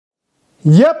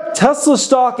Yep, Tesla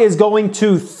stock is going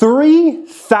to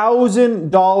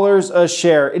 $3,000 a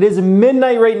share. It is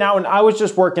midnight right now, and I was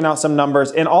just working out some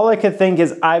numbers, and all I could think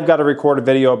is I've got to record a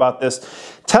video about this.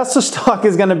 Tesla stock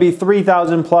is going to be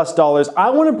 $3,000 plus. I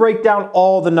want to break down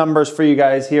all the numbers for you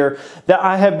guys here that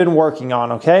I have been working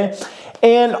on, okay?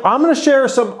 And I'm going to share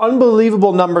some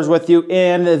unbelievable numbers with you,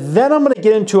 and then I'm going to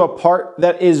get into a part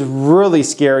that is really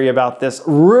scary about this.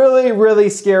 Really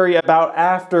scary about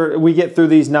after we get through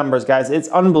these numbers, guys. It's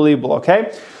unbelievable,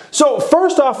 okay? So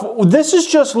first off, this is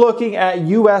just looking at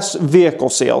U.S. vehicle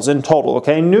sales in total,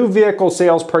 okay? New vehicle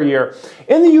sales per year.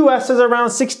 In the U.S. is around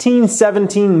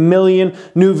 17 million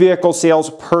new vehicle sales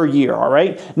per year, all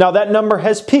right? Now that number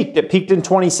has peaked. It peaked in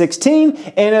 2016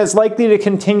 and is likely to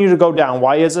continue to go down.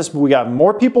 Why is this? We got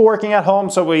more people working at home,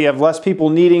 so we have less people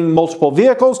needing multiple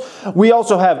vehicles. We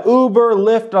also have Uber,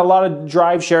 Lyft, and a lot of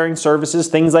drive sharing services,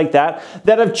 things like that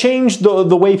have changed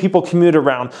the way people commute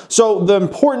around. So the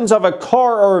importance of a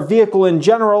car or vehicle in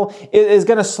general is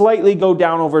going to slightly go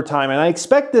down over time, and I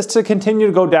expect this to continue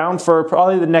to go down for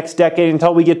probably the next decade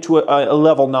until we get to a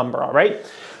level number, all right?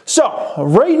 So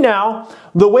right now,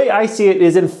 the way I see it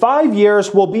is in 5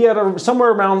 years, we'll be at somewhere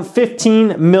around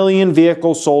 15 million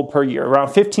vehicles sold per year, around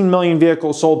 15 million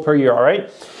vehicles sold per year, all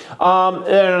right?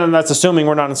 And that's assuming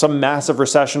we're not in some massive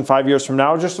recession 5 years from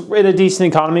now. Just in a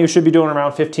decent economy, we should be doing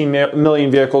around 15 million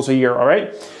vehicles a year, all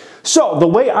right? So the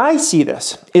way I see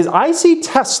this is I see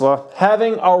Tesla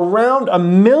having around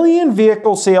 1 million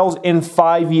vehicle sales in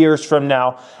 5 years from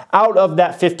now out of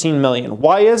that 15 million.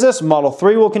 Why is this? Model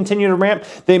 3 will continue to ramp.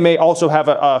 They may also have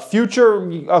a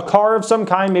car of some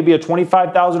kind, maybe a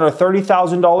 $25,000 or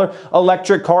 $30,000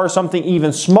 electric car, something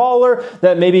even smaller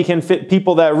that maybe can fit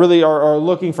people that really are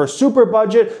looking for super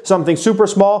budget, something super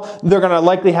small. They're going to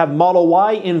likely have Model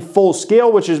Y in full scale,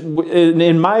 which is,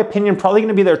 in my opinion, probably going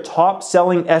to be their top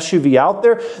selling SUV out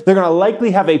there. They're going to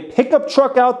likely have a pickup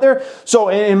truck out there. So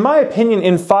in my opinion,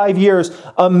 in 5 years,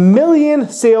 1 million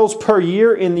sales per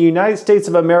year in the United States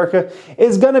of America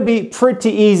is going to be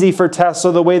pretty easy for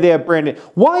Tesla the way they have branded.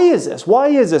 Why is this? Why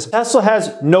is this? Tesla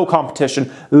has no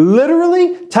competition.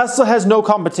 Literally, Tesla has no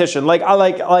competition. Like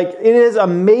it has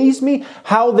amazed me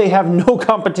how they have no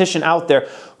competition out there.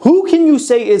 Who can you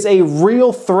say is a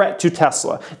real threat to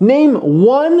Tesla? Name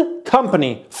one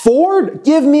company. Ford?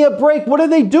 Give me a break. What are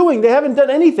they doing? They haven't done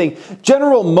anything.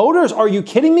 General Motors? Are you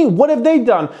kidding me? What have they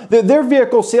done? Their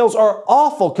vehicle sales are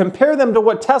awful. Compare them to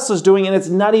what Tesla's doing, and it's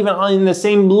not even on the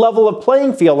same level of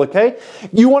playing field, okay?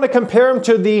 You want to compare them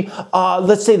to the,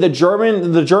 let's say the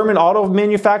German auto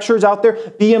manufacturers out there,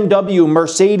 BMW,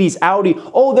 Mercedes, Audi.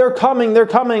 Oh, they're coming.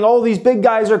 All these big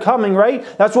guys are coming, right?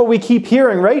 That's what we keep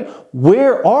hearing, right?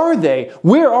 Where are they?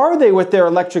 Where are they with their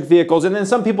electric vehicles? And then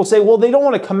some people say, well, they don't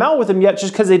want to come out with them yet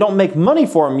just because they don't make money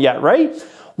for them yet, right?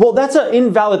 Well, that's an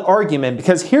invalid argument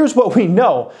because here's what we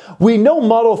know. We know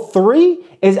Model 3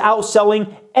 is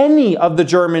outselling any of the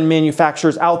German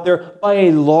manufacturers out there by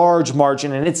a large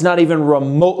margin, and it's not even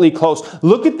remotely close.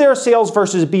 Look at their sales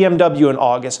versus BMW in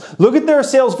August. Look at their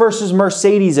sales versus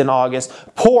Mercedes in August.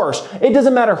 Porsche. It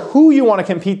doesn't matter who you want to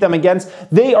compete them against.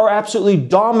 They are absolutely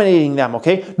dominating them,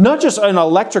 okay? Not just an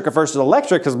electric versus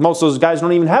electric, because most of those guys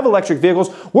don't even have electric vehicles.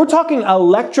 We're talking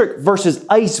electric versus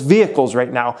ICE vehicles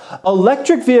right now.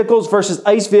 Electric vehicles versus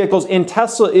ICE vehicles in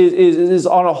Tesla is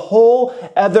on a whole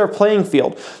other playing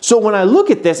field. So when I look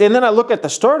at this, and then I look at the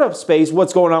startup space,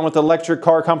 what's going on with electric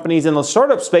car companies in the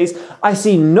startup space, I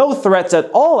see no threats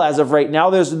at all as of right now.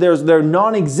 They're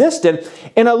non-existent.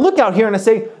 And I look out here and I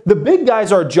say, the big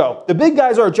guys are a joke. The big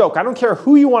guys are a joke. I don't care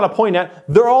who you want to point at.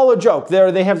 They're all a joke.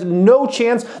 They have no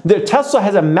chance. Tesla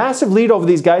has a massive lead over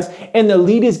these guys, and the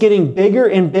lead is getting bigger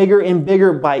and bigger and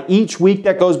bigger by each week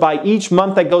that goes by, each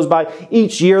month that goes by,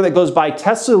 each year that goes by.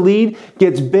 Tesla lead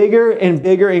gets bigger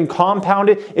and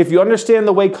compounded. If you understand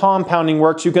the way compounding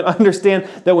works, you can understand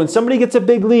that when somebody gets a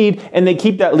big lead and they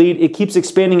keep that lead, it keeps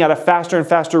expanding at a faster and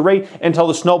faster rate until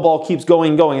the snowball keeps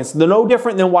going. It's no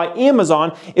different than why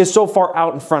Amazon is so far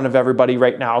out in front of everybody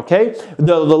right now, okay?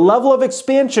 The level of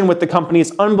expansion with the company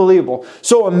is unbelievable.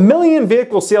 So 1 million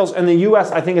vehicle sales in the US,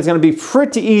 I think is going to be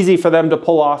pretty easy for them to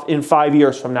pull off in 5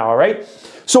 years from now, all right?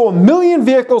 So 1 million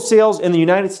vehicle sales in the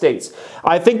United States.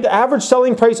 I think the average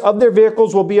selling price of their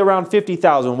vehicles will be around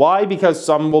 $50,000. Why? Because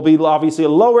some will be obviously a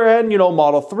lower end, you know,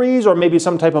 Model 3s or maybe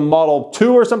some type of Model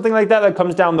 2 or something like that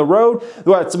comes down the road.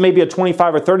 Well, it's maybe a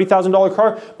 $25,000 or $30,000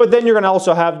 car. But then you're going to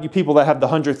also have people that have the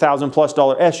 $100,000 plus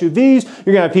SUVs. You're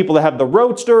going to have people that have the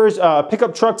roadsters,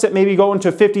 pickup trucks that maybe go into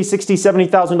 $50,000, $60,000,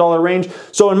 $70,000 range.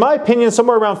 So in my opinion,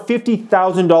 somewhere around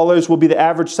 $50,000 will be the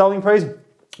average selling price.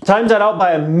 Times that out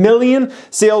by 1 million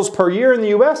sales per year in the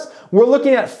US, we're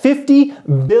looking at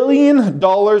 $50 billion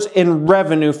in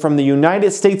revenue from the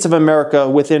United States of America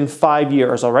within 5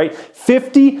 years, all right?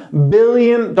 $50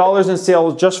 billion in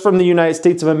sales just from the United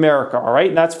States of America, all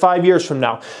right? That's 5 years from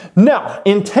now. Now,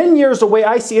 in 10 years, the way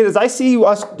I see it is I see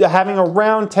us having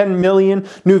around 10 million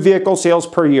new vehicle sales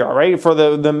per year, all right? For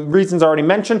the reasons I already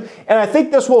mentioned. And I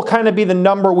think this will kind of be the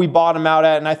number we bottom out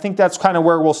at, and I think that's kind of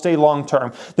where we'll stay long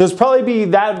term. There's probably be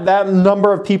that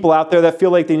number of people out there that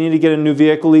feel like they need to get a new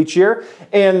vehicle each year,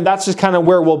 and that's just kind of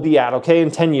where we'll be at, okay,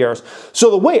 in 10 years.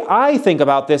 So the way I think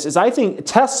about this is I think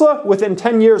Tesla within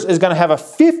 10 years is going to have a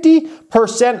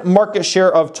 50% market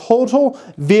share of total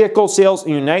vehicle sales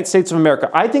in the United States of America.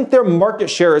 I think their market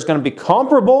share is going to be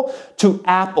comparable to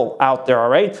Apple out there, all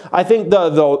right? I think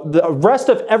the rest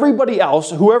of everybody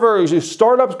else, whoever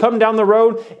startups come down the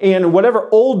road and whatever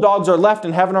old dogs are left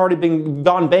and haven't already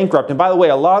gone bankrupt. And by the way,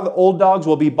 a lot of the old dogs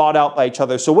will be bought out by each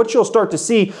other. So what you'll start to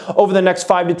see over the next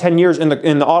 5 to 10 years in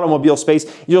the automobile space,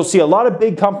 you'll see a lot of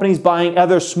big companies buying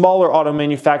other smaller auto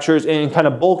manufacturers and kind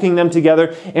of bulking them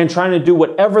together and trying to do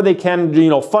whatever they can,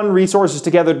 fund resources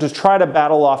together to try to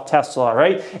battle off Tesla,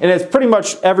 right? And it's pretty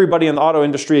much everybody in the auto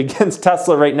industry against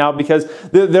Tesla right now because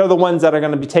they're the ones that are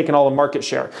going to be taking all the market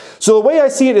share. So the way I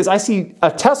see it is I see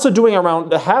a Tesla doing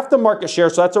around half the market share,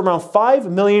 so that's around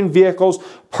 5 million vehicles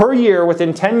per year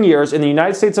within 10 years in the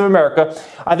United States of America.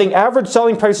 I think average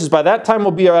selling prices by that time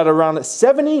will be at around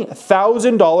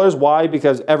 $70,000. Why?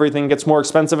 Because everything gets more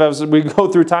expensive as we go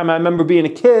through time. I remember being a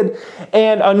kid,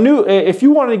 and if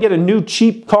you wanted to get a new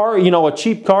cheap car,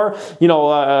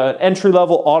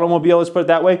 entry-level automobile, let's put it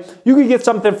that way, you could get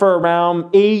something for around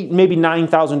 $8,000, maybe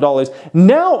 $9,000.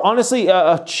 Now, honestly,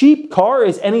 a cheap car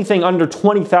is anything under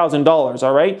 $20,000,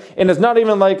 all right? And it's not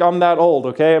even like I'm that old,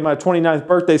 okay? My 29th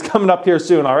birthday is coming up here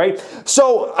soon, all right?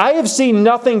 So I have seen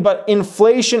nothing but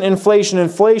inflation, and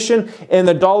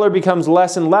the dollar becomes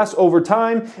less and less over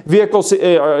time. Vehicles,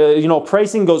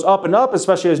 pricing goes up and up,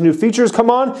 especially as new features come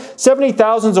on.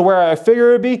 70,000 is where I figure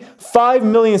it would be. 5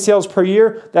 million sales per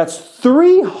year. That's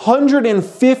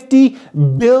 $350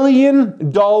 billion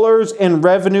in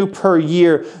revenue per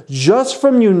year just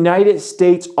from United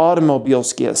States automobile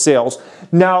sales.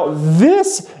 Now,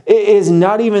 this is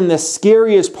not even the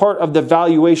scariest part of the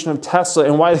valuation of Tesla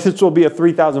and why this will be a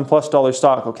 $3,000+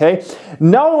 stock, okay?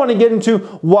 Now I want to get into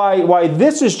why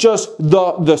this is just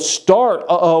the start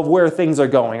of where things are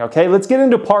going, okay? Let's get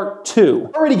into part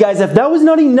 2. Alrighty guys, if that was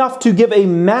not enough to give a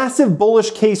massive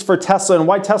bullish case for Tesla and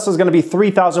why Tesla is going to be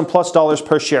 $3,000+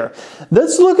 per share,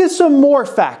 let's look at some more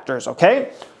factors,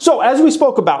 okay? So as we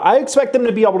spoke about, I expect them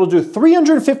to be able to do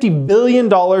 $350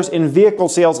 billion in vehicle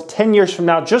sales 10 years from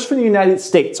now just for the United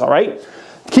States, all right?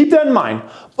 Keep that in mind.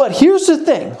 But here's the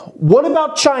thing. What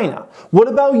about China? What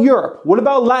about Europe? What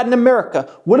about Latin America?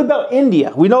 What about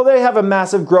India? We know they have a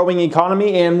massive growing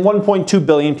economy and 1.2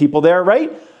 billion people there,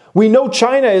 right? We know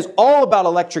China is all about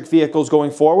electric vehicles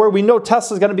going forward. We know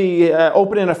Tesla is going to be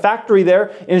opening a factory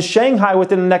there in Shanghai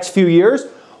within the next few years.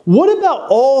 What about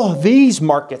all these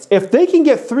markets? If they can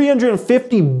get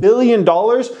 $350 billion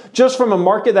just from a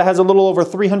market that has a little over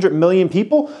 300 million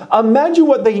people, imagine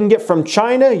what they can get from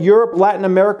China, Europe, Latin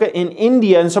America, and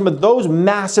India, and some of those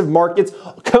massive markets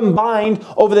combined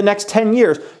over the next 10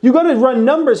 years. You got to run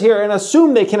numbers here and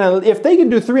assume they can, if they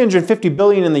can do $350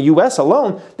 billion in the US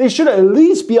alone, they should at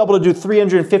least be able to do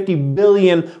 $350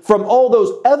 billion from all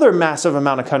those other massive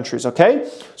amount of countries, okay?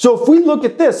 So if we look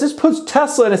at this puts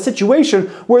Tesla in a situation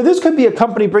where this could be a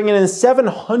company bringing in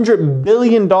 $700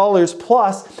 billion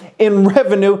plus in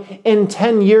revenue in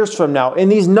 10 years from now.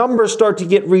 And these numbers start to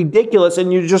get ridiculous,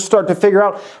 and you just start to figure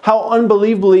out how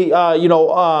unbelievably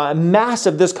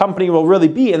massive this company will really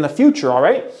be in the future, all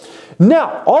right?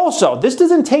 Now, also, this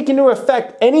doesn't take into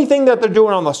effect anything that they're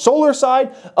doing on the solar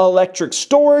side, electric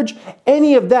storage,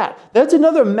 any of that. That's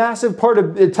another massive part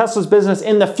of Tesla's business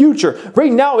in the future.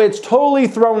 Right now, it's totally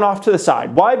thrown off to the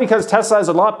side. Why? Because Tesla has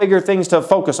a lot bigger things to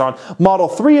focus on. Model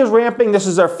 3 is ramping. This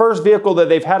is their first vehicle that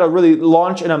they've had to really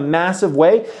launch in a massive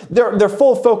way. Their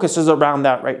full focus is around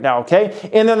that right now, okay?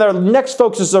 And then their next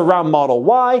focus is around Model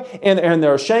Y and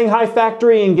their Shanghai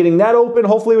factory and getting that open,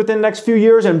 hopefully within the next few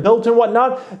years and built and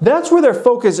whatnot. That's where their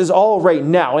focus is all right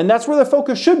now, and that's where their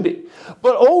focus should be.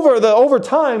 But over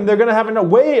time, they're going to have a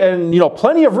way and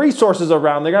plenty of resources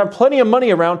around. They're going to have plenty of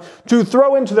money around to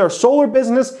throw into their solar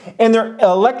business and their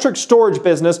electric storage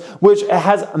business, which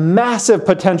has massive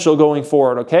potential going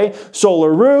forward. Okay,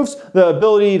 solar roofs, the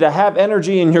ability to have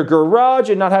energy in your garage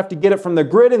and not have to get it from the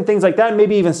grid and things like that, and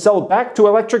maybe even sell it back to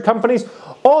electric companies.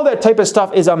 All that type of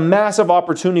stuff is a massive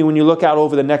opportunity when you look out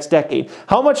over the next decade.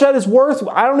 How much that is worth,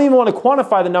 I don't even want to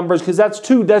quantify the numbers because that's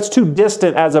too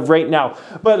distant as of right now.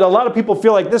 But a lot of people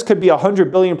feel like this could be a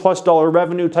 $100 billion+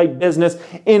 revenue type business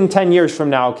in 10 years from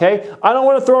now, okay? I don't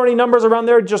want to throw any numbers around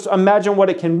there, just imagine what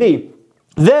it can be.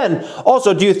 Then,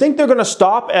 also, do you think they're going to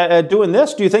stop at doing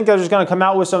this? Do you think they're just going to come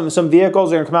out with some vehicles?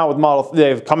 They're going to come out with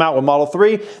they've come out with Model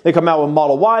 3, they come out with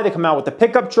Model Y, they come out with the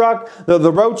pickup truck,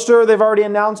 the Roadster they've already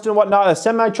announced and whatnot, a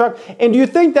semi-truck. And do you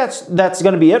think that's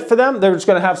going to be it for them? They're just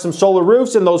going to have some solar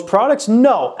roofs and those products?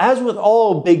 No. As with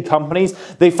all big companies,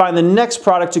 they find the next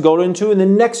product to go into and the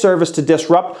next service to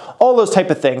disrupt, all those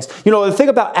type of things. You know, think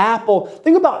about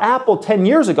Apple 10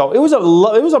 years ago. It was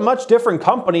a much different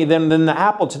company than the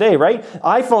Apple today, right?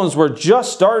 iPhones were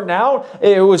just starting out.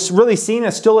 It was really seen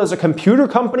as still as a computer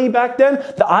company back then.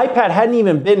 The iPad hadn't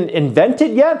even been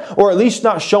invented yet, or at least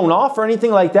not shown off or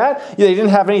anything like that. They didn't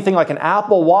have anything like an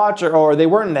Apple Watch, or they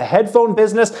weren't in the headphone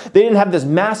business. They didn't have this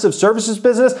massive services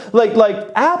business. Like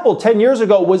Apple 10 years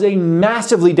ago was a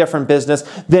massively different business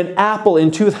than Apple in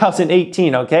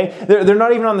 2018, okay? They're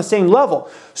not even on the same level.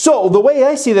 So the way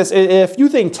I see this, if you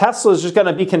think Tesla is just going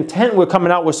to be content with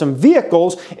coming out with some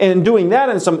vehicles and doing that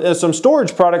and some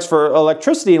storage products for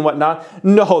electricity and whatnot,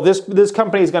 no, this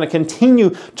company is going to continue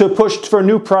to push for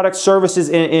new products, services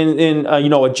in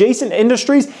adjacent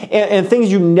industries and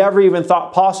things you never even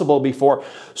thought possible before.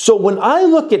 So when I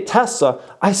look at Tesla,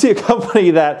 I see a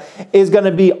company that is going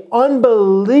to be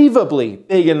unbelievably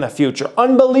big in the future,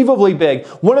 unbelievably big.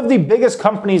 One of the biggest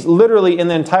companies literally in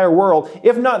the entire world,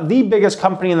 if not the biggest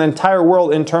company in the entire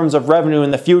world in terms of revenue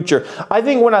in the future. I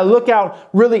think when I look out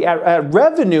really at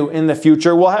revenue in the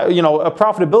future, we'll have,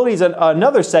 profitability is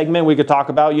another segment we could talk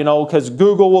about, because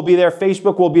Google will be there,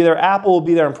 Facebook will be there, Apple will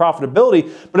be there in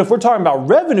profitability. But if we're talking about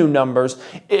revenue numbers,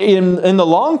 in the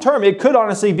long term, it could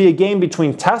honestly be a game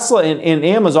between Tesla and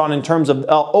Amazon in terms of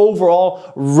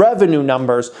overall revenue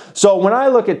numbers. So when I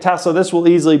look at Tesla, this will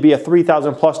easily be a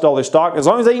 $3,000+ stock. As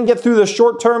long as they can get through the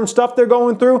short-term stuff they're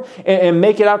going through and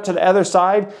make it out to the other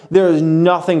side, there is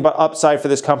nothing but upside for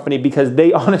this company because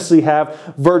they honestly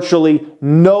have virtually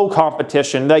no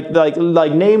competition. Like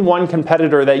name one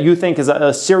competitor that you think is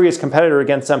a serious competitor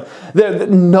against them.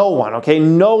 No one, okay?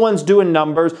 No one's doing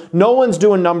numbers. No one's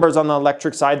doing numbers on the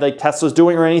electric side like Tesla's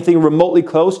doing or anything remotely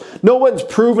close. No one's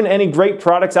proven any great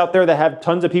products out there that have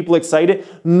tons of people excited.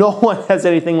 No one has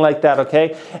anything like that,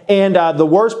 okay? And the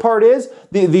worst part is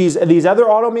these other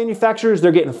auto manufacturers,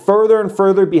 they're getting further and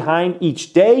further behind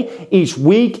each day, each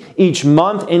week, each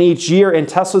month, and each year, and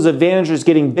Tesla's advantage is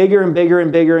getting bigger and bigger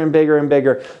and bigger and bigger and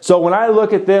bigger. So when I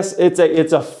look at this, it's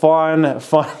a fun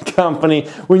company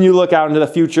when you look out into the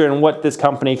future and what this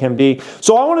company can be.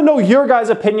 So I want to know your guys'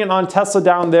 opinion on Tesla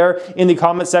down there in the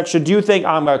comment section. Do you think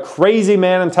I'm a crazy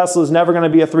man and Tesla is never going to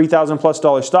be a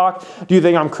 $3,000+ stock? Do you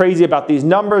think I'm crazy about these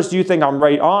numbers? Do you think I'm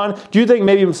right on? Do you think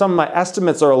maybe some of my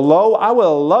estimates are low? I would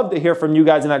love to hear from you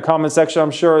guys in that comment section.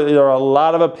 I'm sure there are a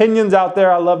lot of opinions out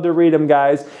there. I love to read them,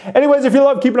 guys. Anyways, if you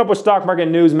love keeping up with stock market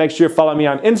news, make sure you follow me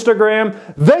on Instagram.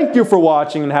 Thank you for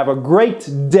watching and have a great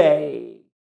day.